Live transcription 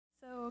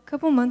A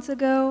couple months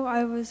ago,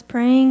 I was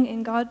praying,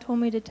 and God told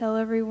me to tell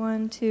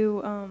everyone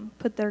to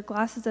put their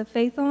glasses of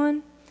faith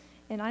on,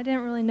 and I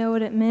didn't really know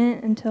what it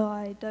meant until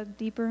I dug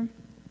deeper.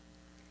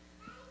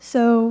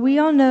 So we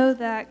all know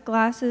that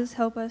glasses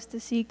help us to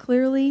see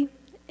clearly,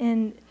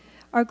 and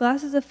our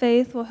glasses of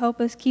faith will help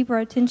us keep our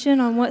attention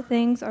on what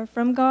things are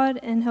from God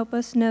and help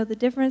us know the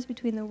difference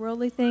between the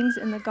worldly things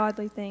and the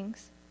godly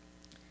things.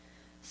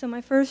 So my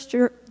first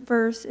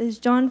verse is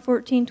John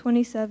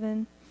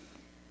 14:27.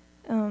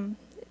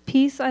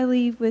 Peace I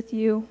leave with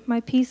you, my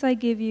peace I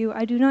give you.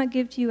 I do not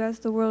give to you as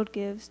the world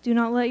gives. Do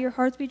not let your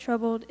hearts be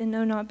troubled, and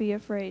do not be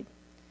afraid.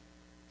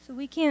 So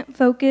we can't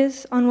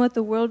focus on what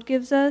the world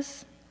gives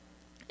us.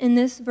 And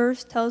this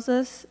verse tells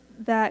us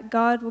that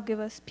God will give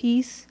us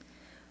peace,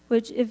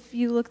 which if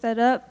you look that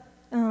up,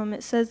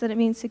 it says that it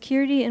means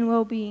security and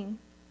well-being.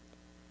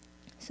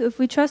 So if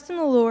we trust in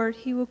the Lord,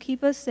 He will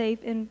keep us safe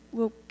and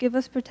will give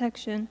us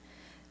protection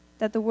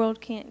that the world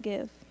can't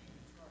give.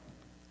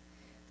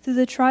 Through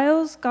the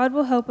trials, God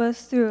will help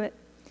us through it.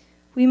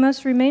 We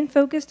must remain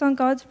focused on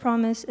God's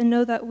promise and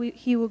know that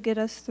He will get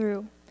us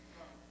through.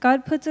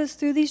 God puts us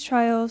through these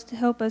trials to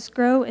help us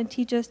grow and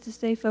teach us to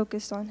stay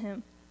focused on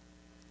Him.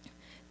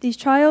 These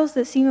trials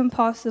that seem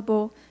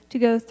impossible to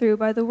go through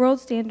by the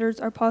world's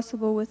standards are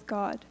possible with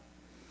God,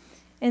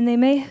 and they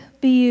may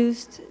be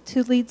used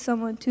to lead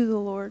someone to the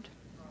Lord.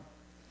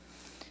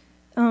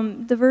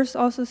 The verse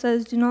also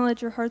says, do not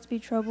let your hearts be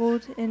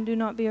troubled and do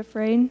not be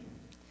afraid.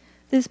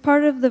 This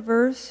part of the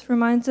verse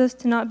reminds us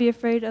to not be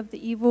afraid of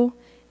the evil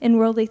and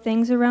worldly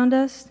things around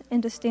us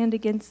and to stand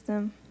against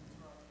them.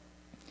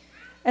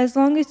 As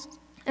long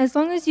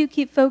as you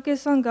keep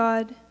focused on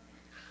God,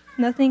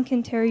 nothing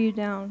can tear you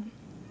down.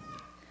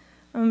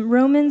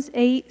 Romans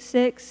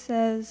 8:6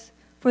 says,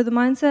 for the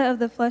mindset of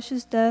the flesh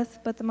is death,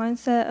 but the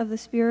mindset of the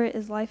Spirit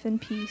is life and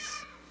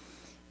peace.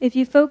 If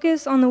you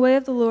focus on the way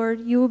of the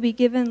Lord, you will be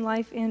given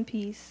life and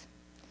peace.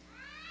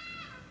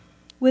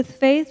 With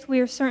faith, we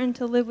are certain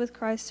to live with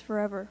Christ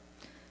forever.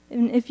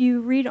 And if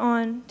you read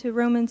on to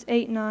Romans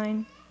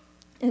 8:9,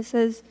 it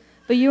says,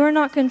 but you are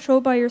not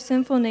controlled by your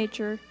sinful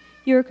nature.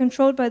 You are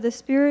controlled by the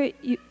Spirit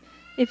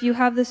if you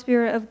have the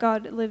Spirit of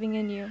God living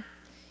in you.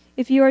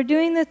 If you are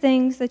doing the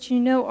things that you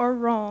know are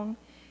wrong,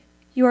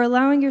 you are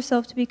allowing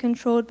yourself to be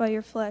controlled by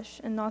your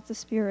flesh and not the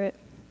Spirit.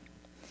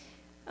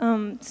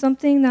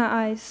 Something that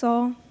I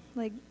saw,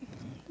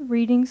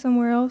 reading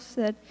somewhere else,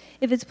 said,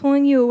 if it's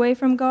pulling you away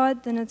from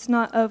God, then it's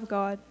not of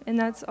God, and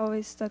that's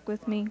always stuck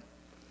with me.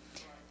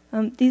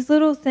 These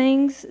little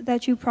things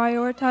that you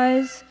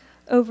prioritize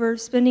over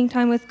spending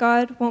time with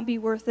God won't be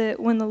worth it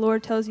when the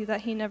Lord tells you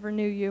that He never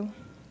knew you.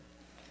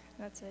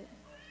 That's it.